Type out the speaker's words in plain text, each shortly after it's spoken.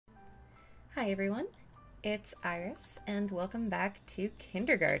Hi everyone, it's Iris and welcome back to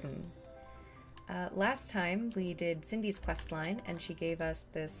kindergarten. Last time we did Cindy's questline and she gave us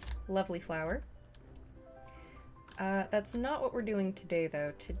this lovely flower. That's not what we're doing today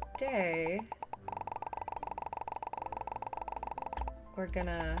though. Today we're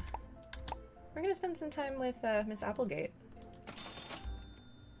gonna spend some time with Miss Applegate.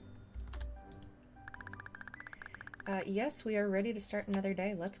 Yes, we are ready to start another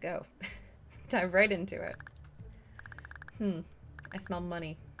day. Let's go. Dive right into it. I smell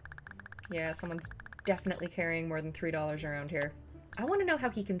money. Yeah, someone's definitely carrying more than $3 around here. I want to know how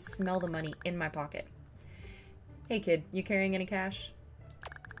he can smell the money in my pocket. Hey kid, you carrying any cash?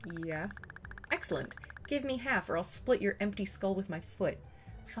 Yeah. Excellent. Give me half or I'll split your empty skull with my foot.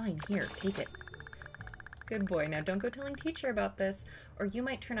 Fine, here, take it. Good boy. Now don't go telling teacher about this, or you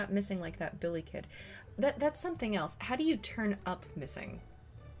might turn up missing like that Billy kid. That's something else. How do you turn up missing?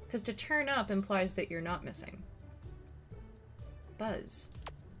 Because to turn up implies that you're not missing. Buzz.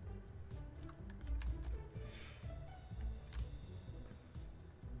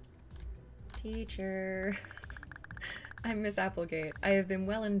 Teacher. I'm Miss Applegate. I have been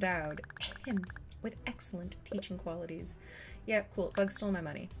well endowed with excellent teaching qualities. Yeah, cool. Bugs stole my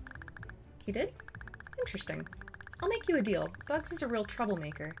money. He did? Interesting. I'll make you a deal. Bugs is a real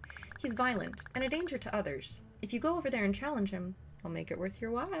troublemaker. He's violent and a danger to others. If you go over there and challenge him, I'll make it worth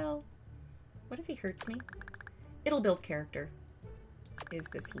your while. What if he hurts me? It'll build character. Is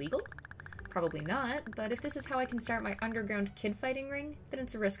this legal? Probably not, but if this is how I can start my underground kid fighting ring, then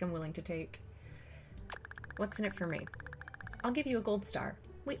it's a risk I'm willing to take. What's in it for me? I'll give you a gold star.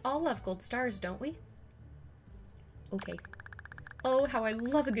 We all love gold stars, don't we? Okay. Oh, how I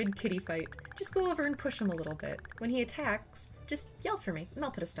love a good kitty fight. Just go over and push him a little bit. When he attacks, just yell for me, and I'll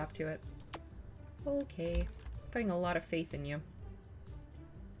put a stop to it. Okay. Putting a lot of faith in you.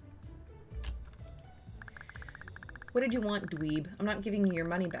 What did you want, dweeb? I'm not giving you your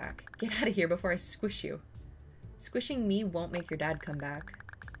money back. Get out of here before I squish you. Squishing me won't make your dad come back.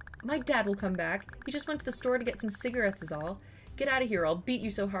 My dad will come back. He just went to the store to get some cigarettes is all. Get out of here, I'll beat you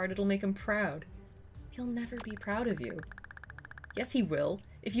so hard it'll make him proud. He'll never be proud of you. Yes, he will.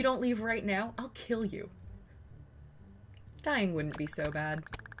 If you don't leave right now, I'll kill you. Dying wouldn't be so bad.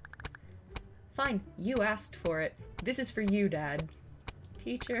 Fine, you asked for it. This is for you, Dad.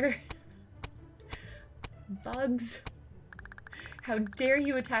 Teacher. Bugs. How dare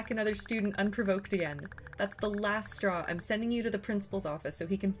you attack another student unprovoked again? That's the last straw. I'm sending you to the principal's office so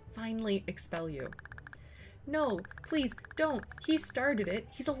he can finally expel you. No, please, don't. He started it.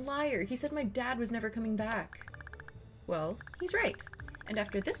 He's a liar. He said my dad was never coming back. Well, he's right. And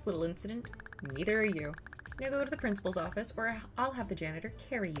after this little incident, neither are you. Now go to the principal's office or I'll have the janitor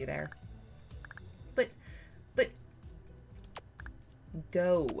carry you there. But...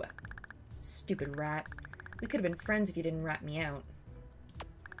 Go. Stupid rat. We could have been friends if you didn't rat me out.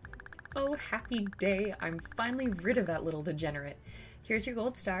 Oh, happy day. I'm finally rid of that little degenerate. Here's your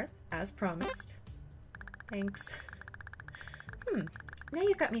gold star, as promised. Thanks. Now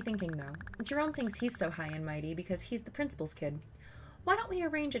you've got me thinking, though. Jerome thinks he's so high and mighty because he's the principal's kid. Why don't we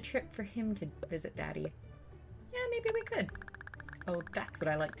arrange a trip for him to visit Daddy? Yeah, maybe we could. Oh, that's what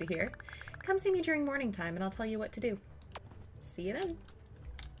I like to hear. Come see me during morning time and I'll tell you what to do. See you then.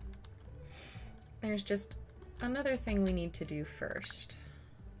 There's just another thing we need to do first.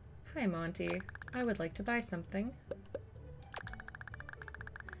 Hi, Monty. I would like to buy something.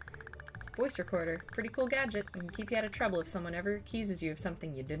 Voice recorder. Pretty cool gadget and keep you out of trouble if someone ever accuses you of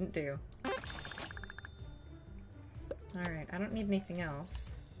something you didn't do. Alright, I don't need anything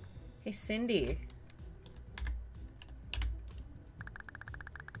else. Hey, Cindy.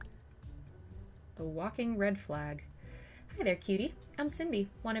 The walking red flag. Hi there, cutie. I'm Cindy.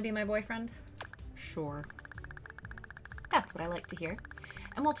 Want to be my boyfriend? Sure. That's what I like to hear.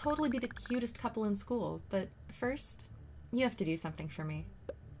 And we'll totally be the cutest couple in school, but first, you have to do something for me.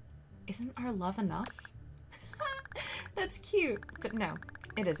 Isn't our love enough? That's cute, but no,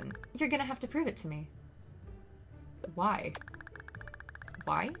 it isn't. You're gonna have to prove it to me. Why?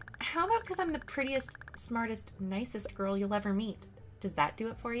 Why? How about because I'm the prettiest, smartest, nicest girl you'll ever meet? Does that do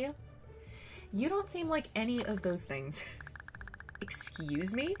it for you? You don't seem like any of those things.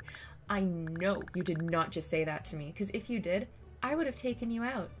 Excuse me? I know you did not just say that to me, because if you did, I would have taken you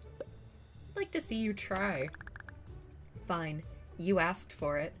out. I'd like to see you try. Fine, you asked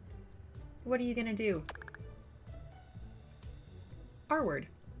for it. What are you gonna do? R-word.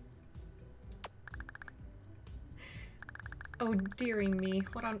 Oh, dearie me,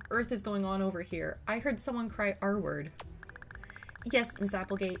 what on earth is going on over here? I heard someone cry R-word. Yes, Miss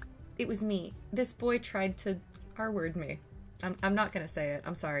Applegate, it was me. This boy tried to R-word me. I'm not gonna say it.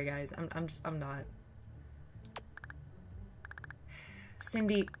 I'm sorry, guys. I'm not.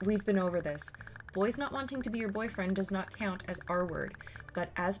 Cindy, we've been over this. Boys not wanting to be your boyfriend does not count as our word, but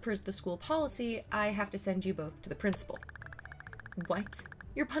as per the school policy, I have to send you both to the principal. What?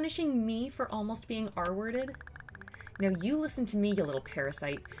 You're punishing me for almost being R-worded? Now you listen to me, you little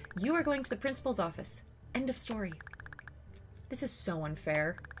parasite. You are going to the principal's office. End of story. This is so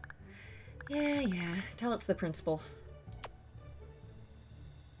unfair. Yeah, tell it to the principal.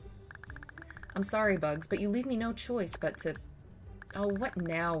 I'm sorry, Bugs, but you leave me no choice but to... Oh, what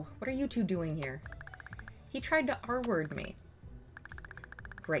now? What are you two doing here? He tried to R-word me.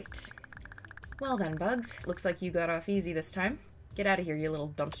 Great. Well then, Bugs, looks like you got off easy this time. Get out of here, you little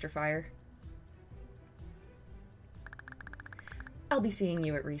dumpster fire. I'll be seeing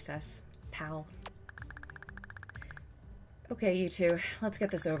you at recess, pal. Okay, you two, let's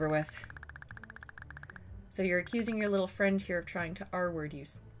get this over with. So you're accusing your little friend here of trying to R-word you.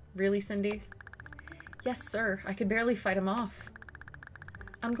 Really, Cindy? Yes, sir. I could barely fight him off.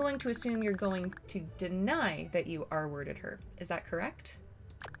 I'm going to assume you're going to deny that you R-worded her. Is that correct?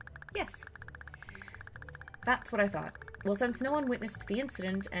 Yes. That's what I thought. Well, since no one witnessed the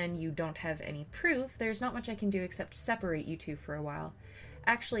incident and you don't have any proof, there's not much I can do except separate you two for a while.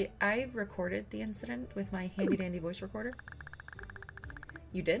 Actually, I recorded the incident with my handy-dandy voice recorder.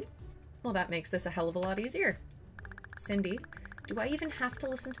 You did? Well, that makes this a hell of a lot easier. Cindy, do I even have to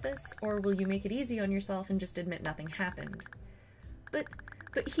listen to this, or will you make it easy on yourself and just admit nothing happened? But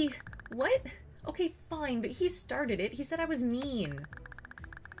he... What? Okay, fine, but he started it. He said I was mean.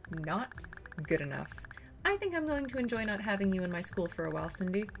 Not good enough. I think I'm going to enjoy not having you in my school for a while,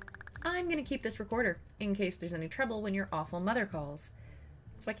 Cindy. I'm going to keep this recorder, in case there's any trouble when your awful mother calls.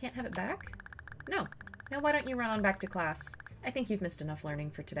 So I can't have it back? No. Now why don't you run on back to class? I think you've missed enough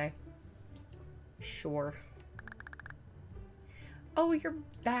learning for today. Sure. Oh, you're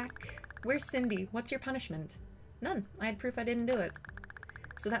back. Where's Cindy? What's your punishment? None. I had proof I didn't do it.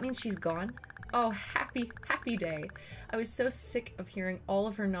 So that means she's gone? Oh, happy day. I was so sick of hearing all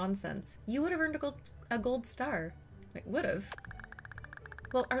of her nonsense. You would have earned a gold star. Wait, would have?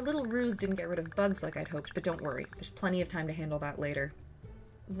 Well, our little ruse didn't get rid of Bugs like I'd hoped, but don't worry. There's plenty of time to handle that later.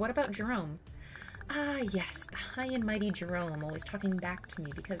 What about Jerome? Ah, yes, the high and mighty Jerome, always talking back to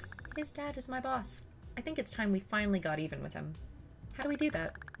me because his dad is my boss. I think it's time we finally got even with him. How do we do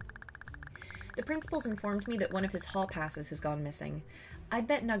that? The principal's informed me that one of his hall passes has gone missing. I'd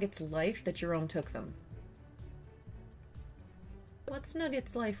bet Nugget's life that Jerome took them. What's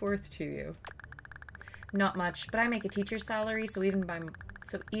Nugget's life worth to you? Not much, but I make a teacher's salary, so even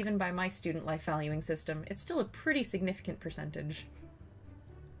by my student life valuing system, it's still a pretty significant percentage.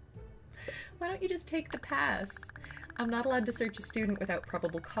 Why don't you just take the pass? I'm not allowed to search a student without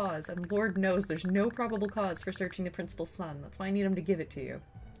probable cause, and Lord knows there's no probable cause for searching the principal's son. That's why I need him to give it to you.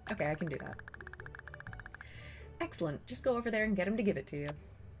 Okay, I can do that. Excellent. Just go over there and get him to give it to you.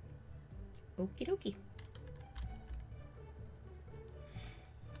 Okie dokie.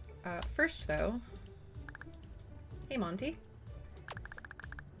 First, though... Hey, Monty.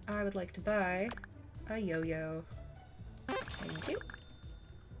 I would like to buy a yo-yo. Thank you.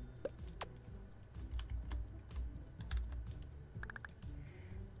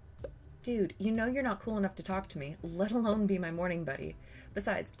 Dude, you know you're not cool enough to talk to me, let alone be my morning buddy.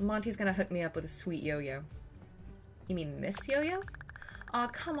 Besides, Monty's gonna hook me up with a sweet yo-yo. You mean this yo-yo? Aw,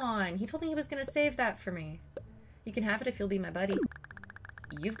 come on. He told me he was gonna save that for me. You can have it if you'll be my buddy.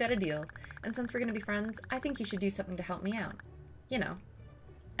 You've got a deal, and since we're gonna be friends, I think you should do something to help me out. You know,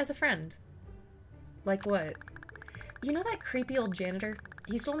 as a friend. Like what? You know that creepy old janitor?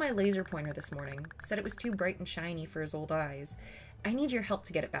 He stole my laser pointer this morning, said it was too bright and shiny for his old eyes. I need your help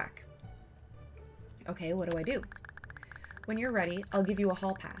to get it back. Okay, what do I do? When you're ready, I'll give you a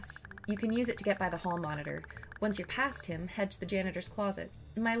hall pass. You can use it to get by the hall monitor. Once you're past him, head to the janitor's closet.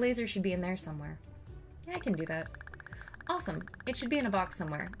 My laser should be in there somewhere. Yeah, I can do that. Awesome. It should be in a box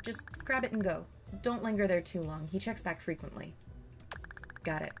somewhere. Just grab it and go. Don't linger there too long. He checks back frequently.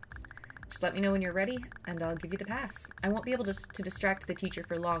 Got it. Just let me know when you're ready, and I'll give you the pass. I won't be able to distract the teacher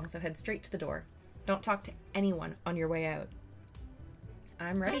for long, so head straight to the door. Don't talk to anyone on your way out.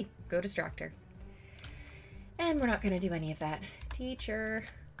 I'm ready. Go distract her. And we're not going to do any of that. Teacher.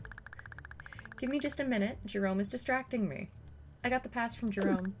 Give me just a minute. Jerome is distracting me. I got the pass from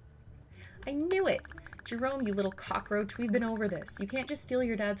Jerome. I knew it! Jerome, you little cockroach, we've been over this. You can't just steal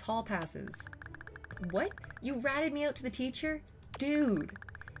your dad's hall passes. What? You ratted me out to the teacher? Dude.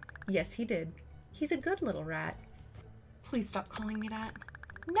 Yes, he did. He's a good little rat. Please stop calling me that.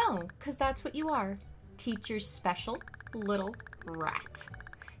 No, 'cause that's what you are. Teacher's special little rat.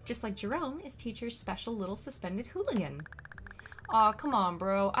 Just like Jerome is teacher's special little suspended hooligan. Aw, come on,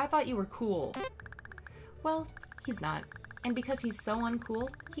 bro. I thought you were cool. Well, he's not. And because he's so uncool,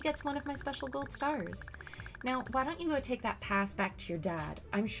 he gets one of my special gold stars. Now, why don't you go take that pass back to your dad?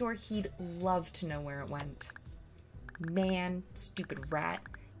 I'm sure he'd love to know where it went. Man, stupid rat,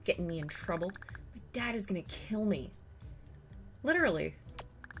 getting me in trouble. My dad is gonna kill me. Literally.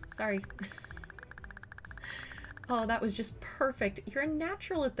 Sorry. Oh, that was just perfect. You're a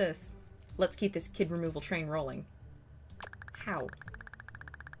natural at this. Let's keep this kid removal train rolling. How?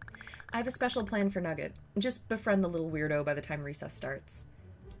 I have a special plan for Nugget. Just befriend the little weirdo by the time recess starts.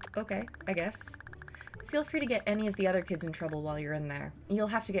 Okay, I guess. Feel free to get any of the other kids in trouble while you're in there. You'll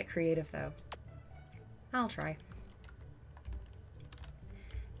have to get creative, though. I'll try.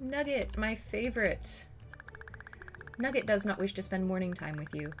 Nugget, my favorite. Nugget does not wish to spend morning time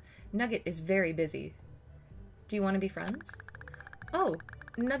with you. Nugget is very busy. Do you want to be friends? Oh,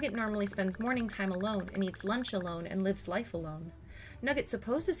 Nugget normally spends morning time alone and eats lunch alone and lives life alone. Nugget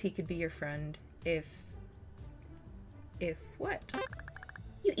supposes he could be your friend if what?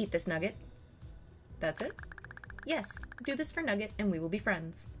 You eat this, Nugget. That's it? Yes, do this for Nugget and we will be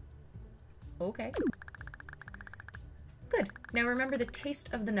friends. Okay. Good. Now remember the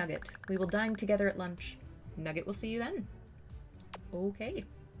taste of the Nugget. We will dine together at lunch. Nugget will see you then. Okay.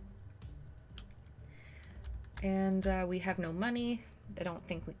 And we have no money. I don't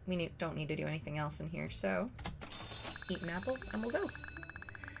think we don't need to do anything else in here, so eat an apple and we'll go.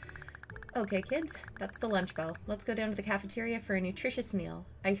 Okay, kids, that's the lunch bell. Let's go down to the cafeteria for a nutritious meal.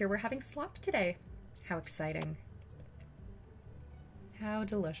 I hear we're having slop today. How exciting. How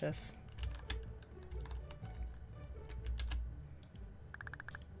delicious.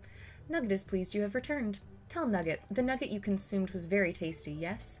 Nugget is pleased you have returned. Tell Nugget, the nugget you consumed was very tasty,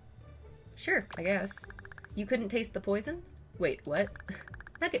 yes? Sure, I guess. You couldn't taste the poison? Wait, what?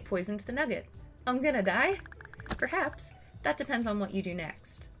 Nugget poisoned the nugget. I'm gonna die? Perhaps. That depends on what you do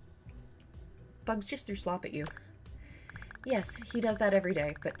next. Bugs just threw slop at you. Yes, he does that every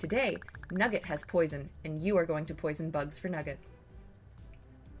day, but today, Nugget has poison, and you are going to poison Bugs for Nugget.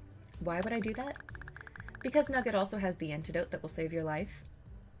 Why would I do that? Because Nugget also has the antidote that will save your life.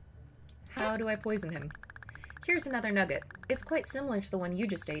 How do I poison him? Here's another nugget. It's quite similar to the one you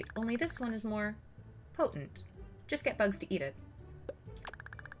just ate, only this one is more potent. Just get Bugs to eat it.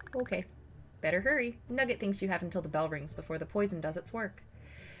 Okay. Better hurry. Nugget thinks you have until the bell rings before the poison does its work.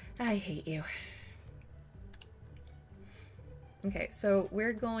 I hate you. Okay, so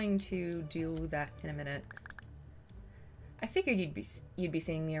we're going to do that in a minute. I figured you'd be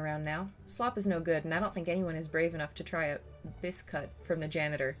seeing me around now. Slop is no good, and I don't think anyone is brave enough to try a biscuit from the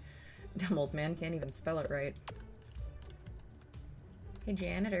janitor. Dumb old man can't even spell it right. Hey,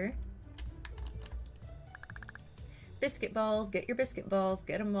 janitor. Biscuit balls, get your biscuit balls,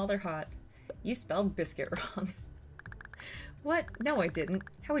 get them while they're hot. You spelled biscuit wrong. What? No, I didn't.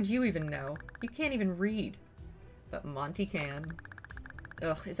 How would you even know? You can't even read. But Monty can.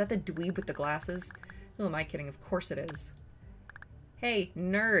 Ugh, is that the dweeb with the glasses? Who am I kidding? Of course it is. Hey,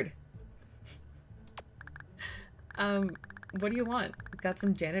 nerd. What do you want? Got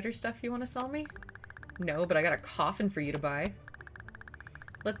some janitor stuff you want to sell me? No, but I got a coffin for you to buy.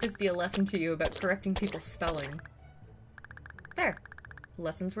 Let this be a lesson to you about correcting people's spelling. There.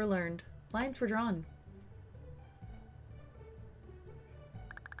 Lessons were learned. Lines were drawn.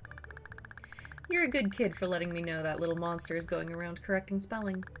 You're a good kid for letting me know that little monster is going around correcting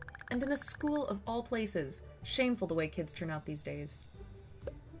spelling. And in a school of all places. Shameful the way kids turn out these days.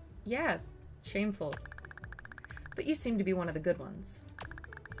 Yeah, shameful. But you seem to be one of the good ones.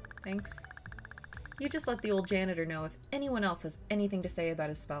 Thanks. You just let the old janitor know if anyone else has anything to say about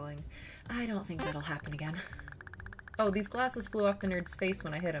his spelling. I don't think that'll happen again. Oh, these glasses flew off the nerd's face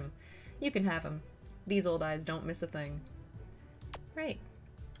when I hit him. You can have them. These old eyes don't miss a thing. Right.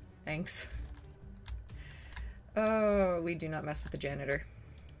 Thanks. Oh, we do not mess with the janitor.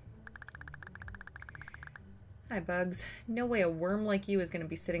 Hi, Bugs. No way a worm like you is going to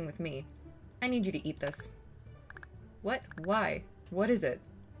be sitting with me. I need you to eat this. What? Why? What is it?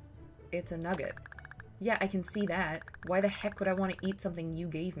 It's a nugget. Yeah, I can see that. Why the heck would I want to eat something you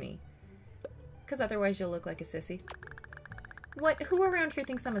gave me? Because otherwise you'll look like a sissy. What? Who around here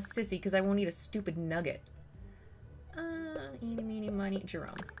thinks I'm a sissy because I won't eat a stupid nugget? Eeny, meeny, miny,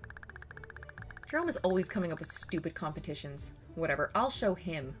 Jerome. Jerome is always coming up with stupid competitions. Whatever, I'll show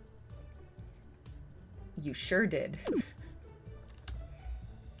him. You sure did.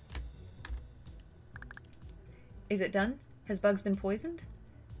 Is it done? Has Bugs been poisoned?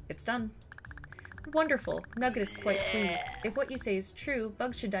 It's done. Wonderful. Nugget is quite pleased. If what you say is true,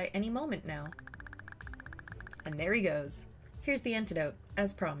 Bugs should die any moment now. And there he goes. Here's the antidote,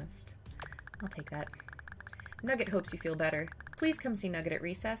 as promised. I'll take that. Nugget hopes you feel better. Please come see Nugget at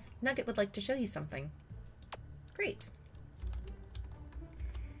recess. Nugget would like to show you something. Great.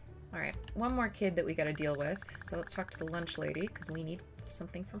 Alright, one more kid that we gotta deal with. So let's talk to the lunch lady, because we need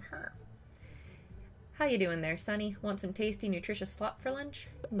something from her. How you doing there, Sonny? Want some tasty, nutritious slop for lunch?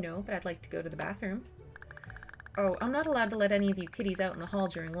 No, but I'd like to go to the bathroom. Oh, I'm not allowed to let any of you kiddies out in the hall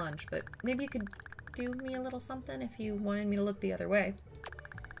during lunch, but maybe you could do me a little something if you wanted me to look the other way.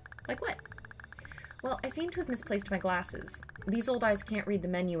 Like what? Well, I seem to have misplaced my glasses. These old eyes can't read the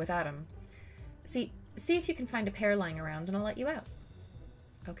menu without them. See if you can find a pair lying around and I'll let you out.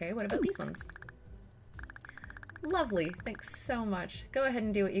 Okay, what about these ones? Lovely, thanks so much. Go ahead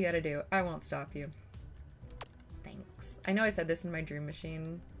and do what you gotta do. I won't stop you. Thanks. I know I said this in my Dream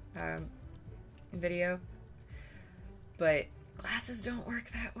Machine video, but glasses don't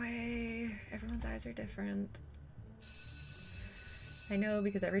work that way. Everyone's eyes are different. I know,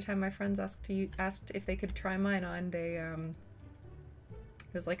 because every time my friends asked if they could try mine on, they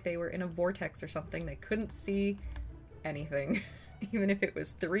it was like they were in a vortex or something. They couldn't see anything, even if it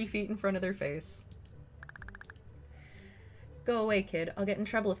was 3 feet in front of their face. Go away, kid. I'll get in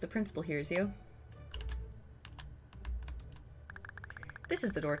trouble if the principal hears you. This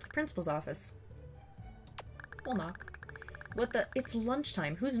is the door to the principal's office. We'll knock. What the? It's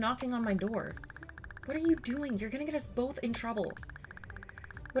lunchtime. Who's knocking on my door? What are you doing? You're gonna get us both in trouble.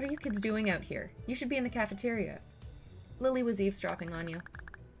 What are you kids doing out here? You should be in the cafeteria. Lily was eavesdropping on you.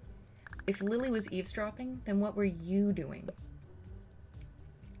 If Lily was eavesdropping, then what were you doing?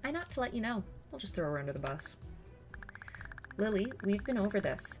 I not to let you know. I'll just throw her under the bus. Lily, we've been over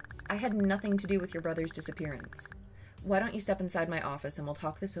this. I had nothing to do with your brother's disappearance. Why don't you step inside my office and we'll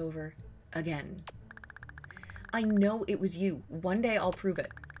talk this over again? I know it was you. One day I'll prove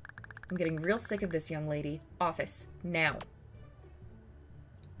it. I'm getting real sick of this, young lady. Office, now.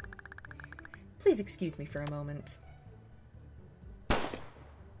 Please excuse me for a moment. I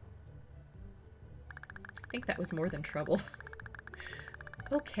think that was more than trouble.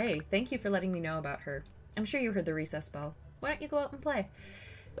 Okay, thank you for letting me know about her. I'm sure you heard the recess bell. Why don't you go out and play?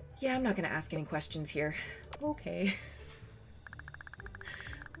 Yeah, I'm not going to ask any questions here. Okay.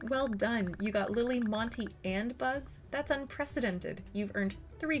 Well done. You got Lily, Monty, and Bugs? That's unprecedented. You've earned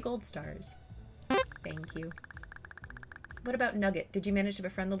 3 gold stars. Thank you. What about Nugget? Did you manage to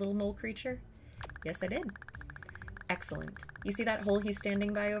befriend the little mole creature? Yes, I did. Excellent. You see that hole he's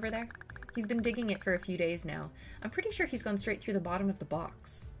standing by over there? He's been digging it for a few days now. I'm pretty sure he's gone straight through the bottom of the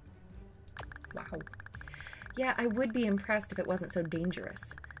box. Wow. Yeah, I would be impressed if it wasn't so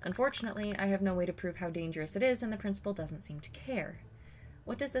dangerous. Unfortunately, I have no way to prove how dangerous it is, and the principal doesn't seem to care.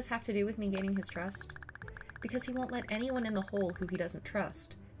 What does this have to do with me gaining his trust? Because he won't let anyone in the hole who he doesn't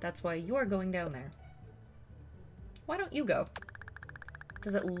trust. That's why you're going down there. Why don't you go?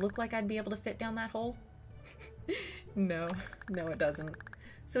 Does it look like I'd be able to fit down that hole? No, it doesn't.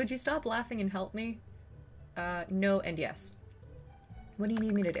 So would you stop laughing and help me? No and yes. What do you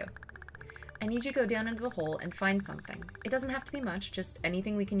need me to do? I need you to go down into the hole and find something. It doesn't have to be much, just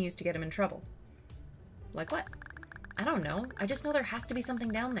anything we can use to get him in trouble. Like what? I don't know. I just know there has to be something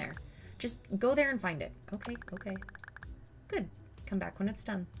down there. Just go there and find it. Okay. Good. Come back when it's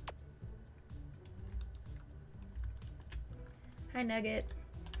done. Hi, Nugget.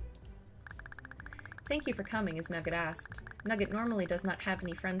 Thank you for coming, as Nugget asked. Nugget normally does not have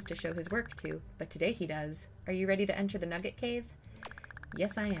any friends to show his work to, but today he does. Are you ready to enter the Nugget Cave?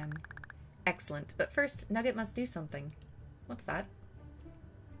 Yes, I am. Excellent, but first, Nugget must do something. What's that?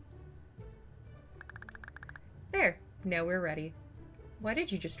 There, now we're ready. Why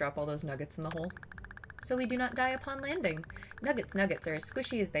did you just drop all those nuggets in the hole? So we do not die upon landing. Nuggets are as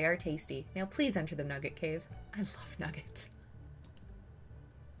squishy as they are tasty. Now please enter the Nugget Cave. I love Nugget.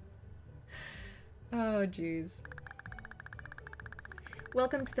 Oh, jeez.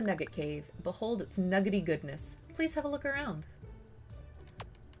 Welcome to the Nugget Cave. Behold its nuggety goodness. Please have a look around.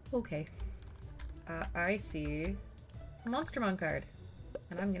 Okay. I see a Monstermon card,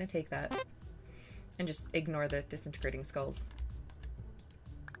 and I'm gonna take that. And just ignore the disintegrating skulls.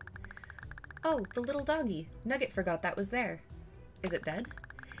 Oh, the little doggy. Nugget forgot that was there. Is it dead?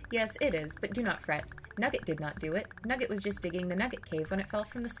 Yes, it is, but do not fret. Nugget did not do it. Nugget was just digging the Nugget Cave when it fell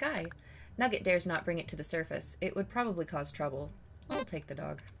from the sky. Nugget dares not bring it to the surface. It would probably cause trouble. I'll take the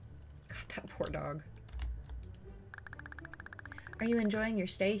dog. God, that poor dog. Are you enjoying your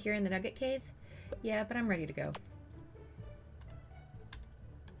stay here in the Nugget Cave? Yeah, but I'm ready to go.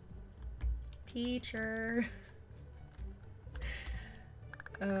 Teacher.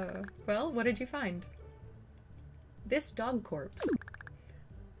 Well, what did you find? This dog corpse.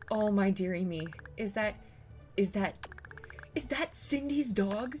 Oh, my dearie me. Is that Cindy's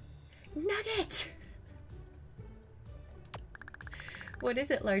dog? Nugget! What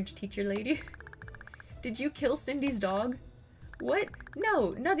is it, large teacher lady? Did you kill Cindy's dog? What?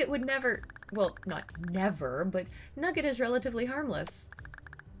 No, Nugget would never... Well, not never, but Nugget is relatively harmless.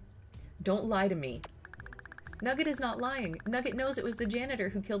 Don't lie to me. Nugget is not lying. Nugget knows it was the janitor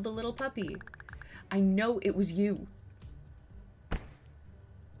who killed the little puppy. I know it was you.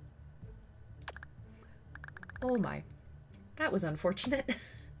 Oh my. That was unfortunate.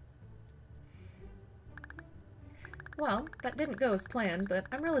 Well, that didn't go as planned, but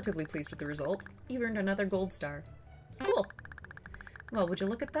I'm relatively pleased with the result. You earned another gold star. Cool. Well, would you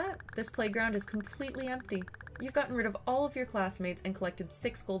look at that? This playground is completely empty. You've gotten rid of all of your classmates and collected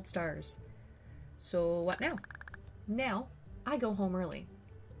 6 gold stars. So what now? Now, I go home early.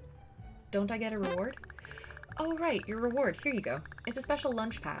 Don't I get a reward? Oh right, your reward. Here you go. It's a special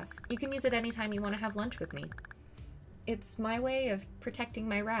lunch pass. You can use it anytime you want to have lunch with me. It's my way of protecting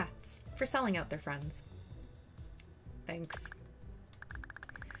my rats for selling out their friends. Thanks.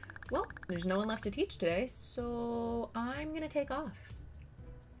 Well, there's no one left to teach today, so I'm gonna take off.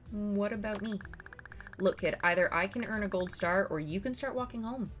 What about me? Look, kid, either I can earn a gold star or you can start walking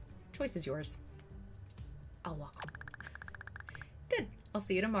home. Choice is yours. I'll walk home. Good. I'll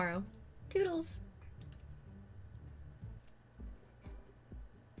see you tomorrow. Toodles.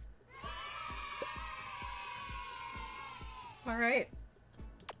 All right.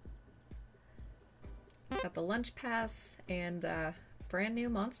 Got the lunch pass and brand new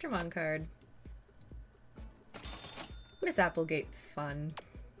Monstermon card. Miss Applegate's fun.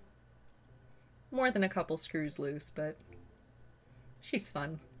 More than a couple screws loose, but she's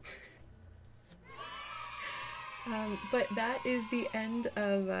fun. But that is the end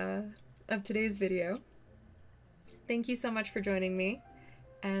of today's video. Thank you so much for joining me,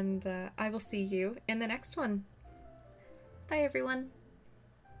 and I will see you in the next one. Bye, everyone.